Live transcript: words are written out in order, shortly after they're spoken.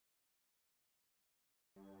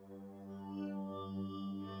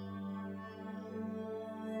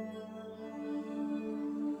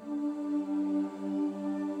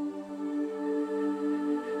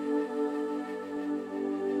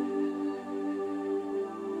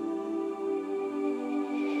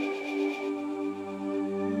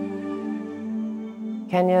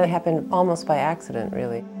Kenya happened almost by accident,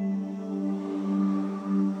 really.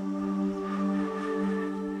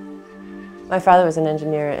 My father was an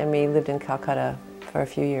engineer and we lived in Calcutta for a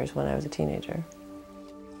few years when I was a teenager.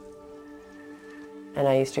 And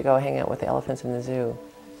I used to go hang out with the elephants in the zoo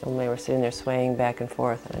and they were sitting there swaying back and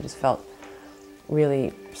forth, and I just felt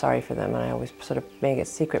really sorry for them, and I always sort of made a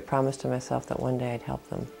secret promise to myself that one day I'd help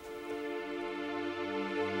them.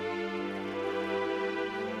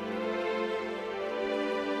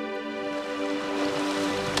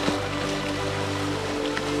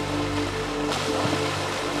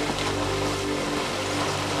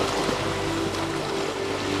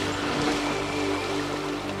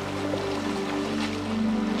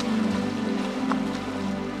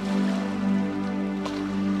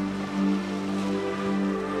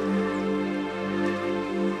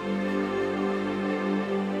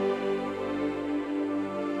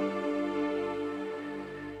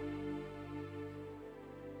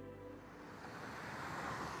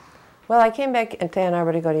 Well, I came back to Ann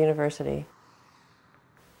Arbor to go to university.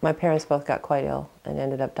 My parents both got quite ill and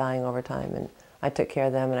ended up dying over time, and I took care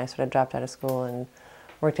of them, and I sort of dropped out of school and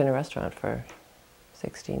worked in a restaurant for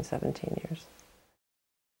 16, 17 years.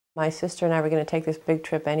 My sister and I were going to take this big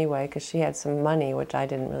trip anyway because she had some money, which I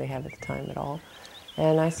didn't really have at the time at all.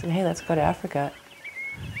 And I said, hey, let's go to Africa.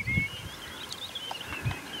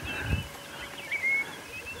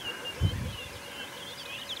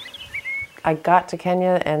 I got to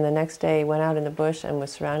Kenya, and the next day went out in the bush and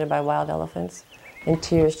was surrounded by wild elephants, and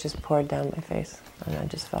tears just poured down my face. And I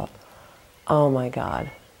just felt, oh my God,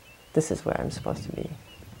 this is where I'm supposed to be.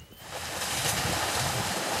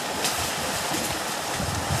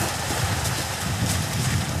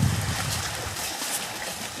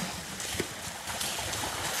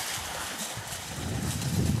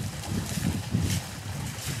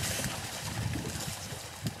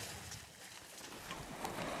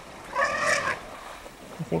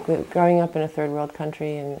 I think growing up in a third world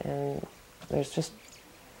country, and it's just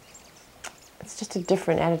a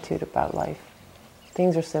different attitude about life.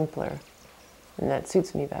 Things are simpler, and that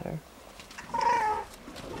suits me better.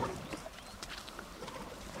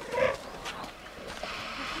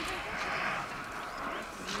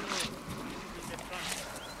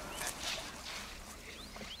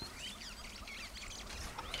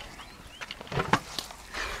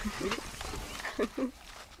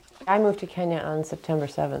 I moved to Kenya on September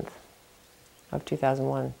 7th of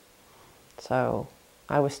 2001, so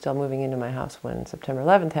I was still moving into my house when September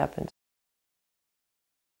 11th happened.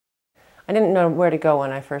 I didn't know where to go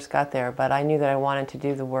when I first got there, but I knew that I wanted to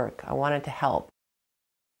do the work. I wanted to help.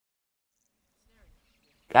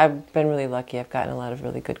 I've been really lucky. I've gotten a lot of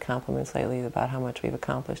really good compliments lately about how much we've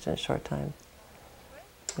accomplished in a short time,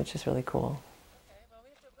 which is really cool.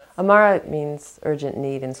 Amara means urgent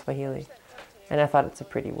need in Swahili, and I thought it's a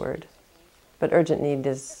pretty word. But urgent need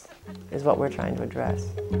is what we're trying to address.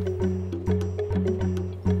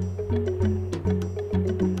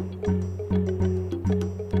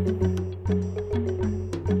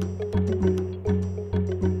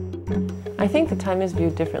 I think the time is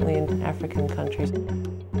viewed differently in African countries.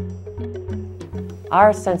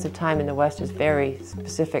 Our sense of time in the West is very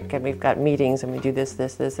specific, and we've got meetings and we do this,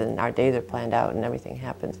 this, this, and our days are planned out and everything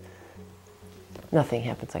happens. Nothing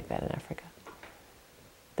happens like that in Africa.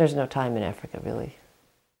 There's no time in Africa, really.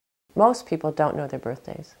 Most people don't know their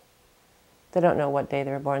birthdays. They don't know what day they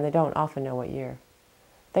were born. They don't often know what year.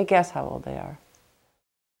 They guess how old they are.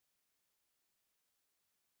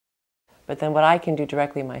 But then what I can do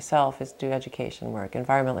directly myself is do education work,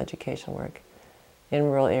 environmental education work in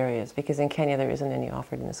rural areas, because in Kenya there isn't any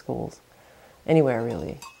offered in the schools, anywhere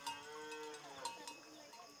really.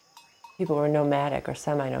 People were nomadic or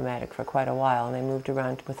semi-nomadic for quite a while, and they moved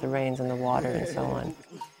around with the rains and the water and so on.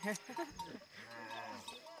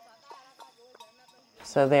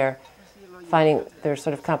 So they're finding there's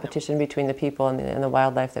sort of competition between the people and the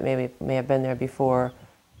wildlife that may have been there before.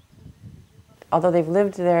 Although they've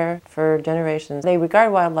lived there for generations, they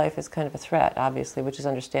regard wildlife as kind of a threat, obviously, which is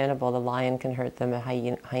understandable. The lion can hurt them, a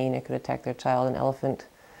hyena could attack their child, an elephant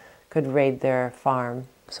could raid their farm,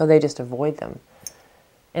 so they just avoid them.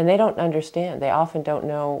 And they don't understand. They often don't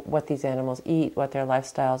know what these animals eat, what their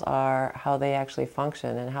lifestyles are, how they actually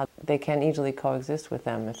function, and how they can easily coexist with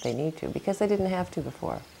them if they need to, because they didn't have to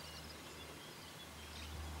before.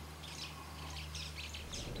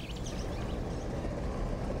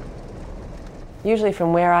 Usually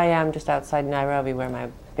from where I am, just outside Nairobi, where my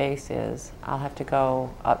base is, I'll have to go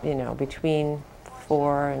up, between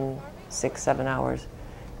 4 and 6, 7 hours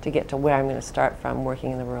to get to where I'm going to start from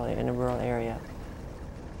working in a rural area.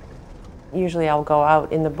 Usually I'll go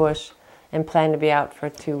out in the bush and plan to be out for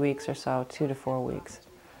 2 weeks or so, 2 to 4 weeks.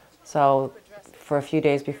 So for a few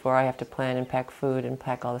days before, I have to plan and pack food and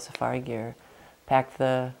pack all the safari gear, pack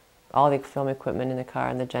all the film equipment in the car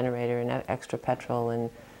and the generator and extra petrol and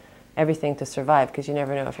everything to survive, because you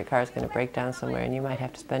never know if your car is going to break down somewhere, and you might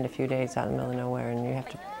have to spend a few days out in the middle of nowhere, and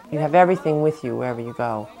you have everything with you wherever you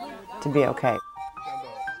go to be okay.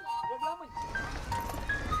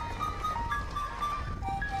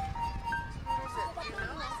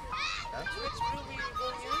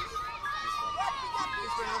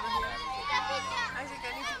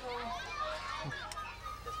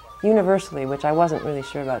 Universally, which I wasn't really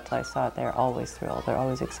sure about till I saw it, they're always thrilled, they're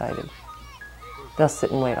always excited. They'll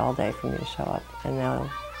sit and wait all day for me to show up, and they'll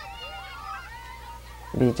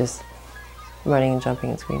be just running and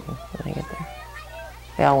jumping and screaming when I get there.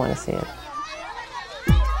 They all want to see it.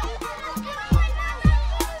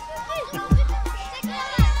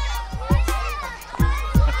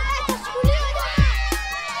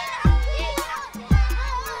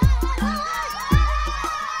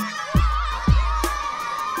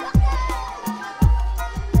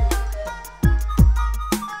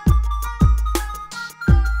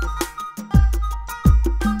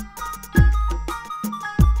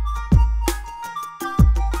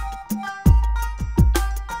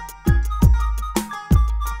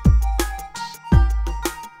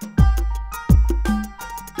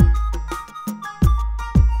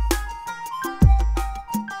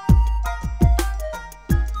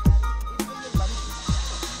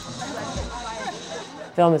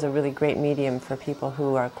 Film is a really great medium for people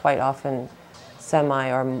who are quite often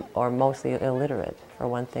semi or mostly illiterate, for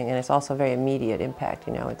one thing, and it's also very immediate impact.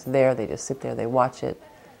 You know, it's there, they just sit there, they watch it.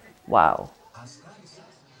 Wow.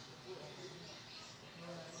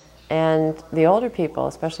 And the older people,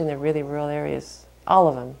 especially in the really rural areas, all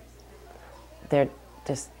of them, they're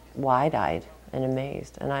just wide-eyed and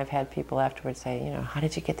amazed. And I've had people afterwards say, you know, how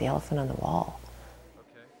did you get the elephant on the wall?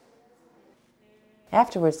 Okay.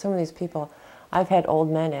 Afterwards, some of these people, I've had old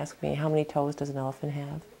men ask me, how many toes does an elephant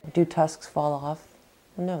have? Do tusks fall off?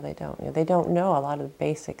 Well, no, they don't. You know, they don't know a lot of the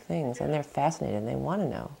basic things, and they're fascinated, and they want to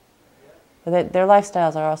know. But their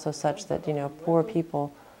lifestyles are also such that, you know, poor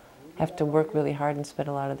people have to work really hard and spend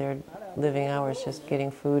a lot of their living hours just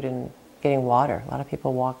getting food and getting water. A lot of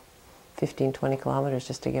people walk 15, 20 kilometers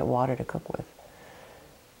just to get water to cook with.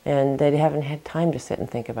 And they haven't had time to sit and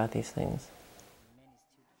think about these things.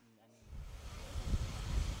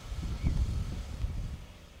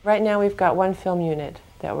 Right now we've got one film unit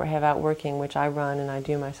that we have out working, which I run and I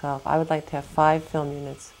do myself. I would like to have 5 film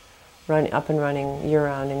units up and running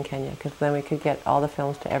year-round in Kenya, because then we could get all the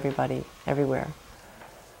films to everybody, everywhere.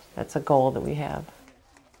 That's a goal that we have.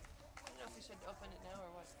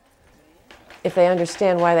 If they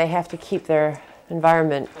understand why they have to keep their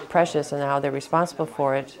environment precious and how they're responsible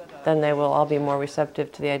for it, then they will all be more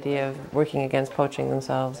receptive to the idea of working against poaching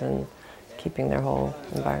themselves and keeping their whole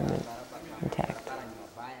environment intact.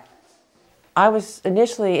 I was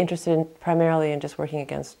initially interested primarily in just working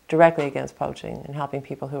directly against poaching and helping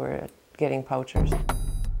people who were getting poachers.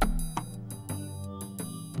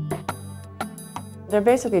 There are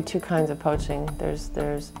basically 2 kinds of poaching. There's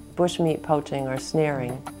bushmeat poaching or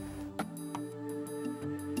snaring.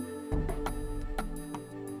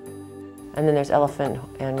 And then there's elephant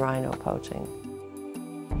and rhino poaching.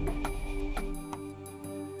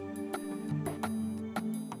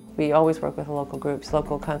 We always work with local groups,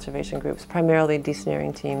 local conservation groups, primarily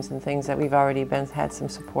desnaring teams and things that we've already had some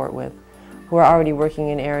support with, who are already working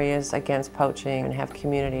in areas against poaching and have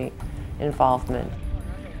community involvement.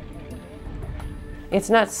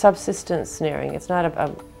 It's not subsistence snaring. It's not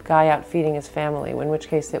a guy out feeding his family, in which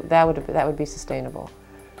case that would be sustainable.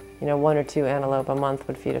 You know, 1 or 2 antelope a month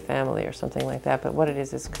would feed a family or something like that. But what it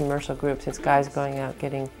is commercial groups. It's guys going out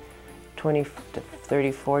getting 20 to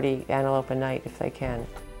 30, 40 antelope a night if they can.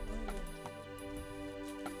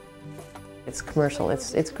 It's commercial,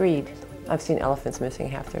 it's greed. I've seen elephants missing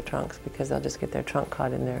half their trunks because they'll just get their trunk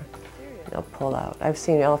caught in there and they'll pull out. I've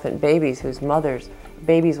seen elephant babies whose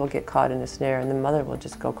babies will get caught in a snare and the mother will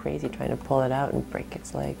just go crazy trying to pull it out and break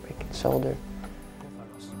its leg, break its shoulder.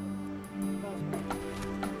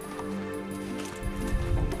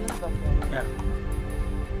 Yeah.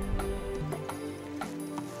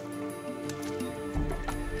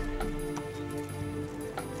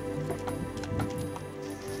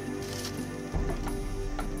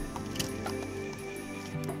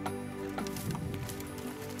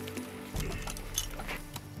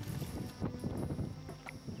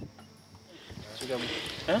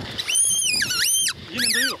 Hả? Với nên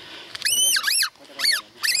túi rồi.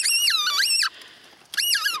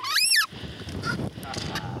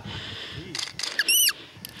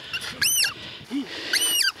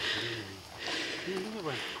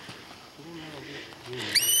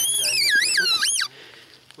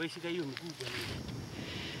 At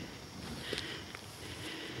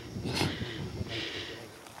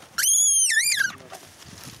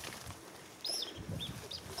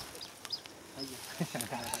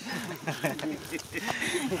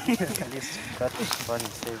least got this bunny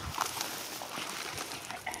saved.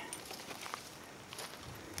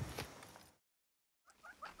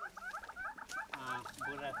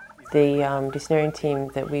 The desnaring team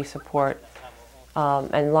that we support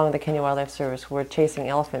and along with the Kenya Wildlife Service were chasing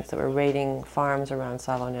elephants that were raiding farms around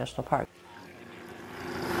Tsavo National Park.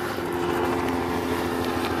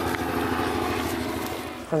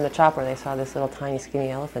 From the chopper they saw this little tiny skinny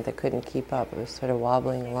elephant that couldn't keep up. It was sort of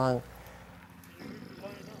wobbling along.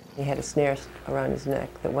 He had a snare around his neck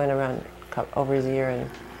that went around over his ear and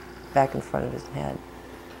back in front of his head.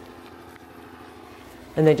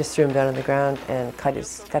 And they just threw him down on the ground and cut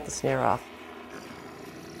the snare off.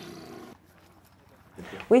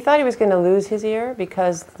 We thought he was going to lose his ear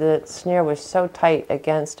because the snare was so tight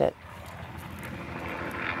against it.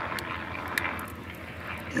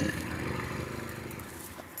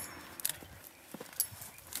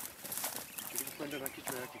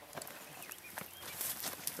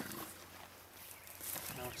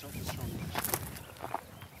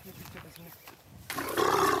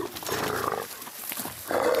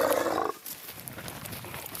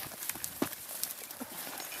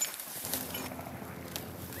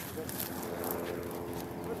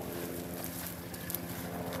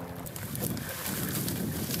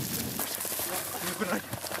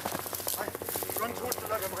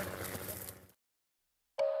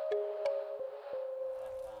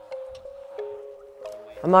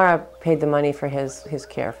 Amara paid the money for his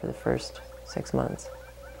care for the first 6 months.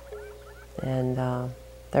 And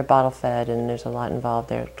they're bottle fed and there's a lot involved.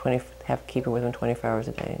 They're have to keep it with him 24 hours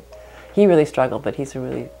a day. He really struggled, but he's a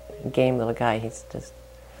really game little guy. He's just,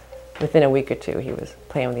 within a week or two, he was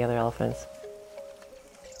playing with the other elephants.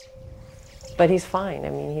 But he's fine.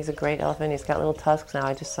 I mean, he's a great elephant. He's got little tusks now.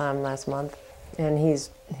 I just saw him last month, and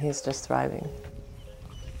he's just thriving.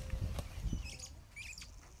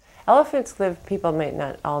 Elephants live, people may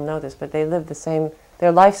not all know this, but they live the same,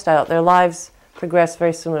 their lives progress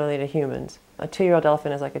very similarly to humans. A 2-year-old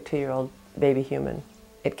elephant is like a 2-year-old baby human.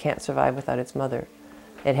 It can't survive without its mother.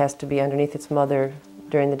 It has to be underneath its mother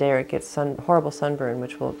during the day or it gets horrible sunburn,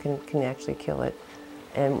 which can actually kill it.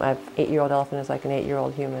 And an 8-year-old elephant is like an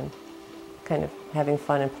 8-year-old human, kind of having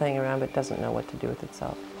fun and playing around but doesn't know what to do with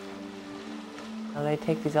itself. They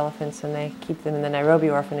take these elephants and they keep them in the Nairobi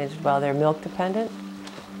orphanage while they're milk dependent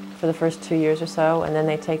for the first 2 years or so, and then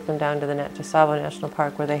they take them down to Tsavo National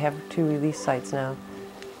Park where they have 2 release sites now,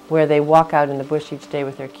 where they walk out in the bush each day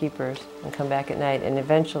with their keepers and come back at night, and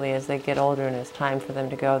eventually as they get older and it's time for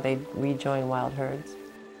them to go, they rejoin wild herds.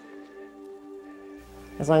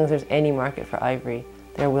 As long as there's any market for ivory,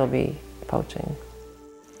 there will be poaching.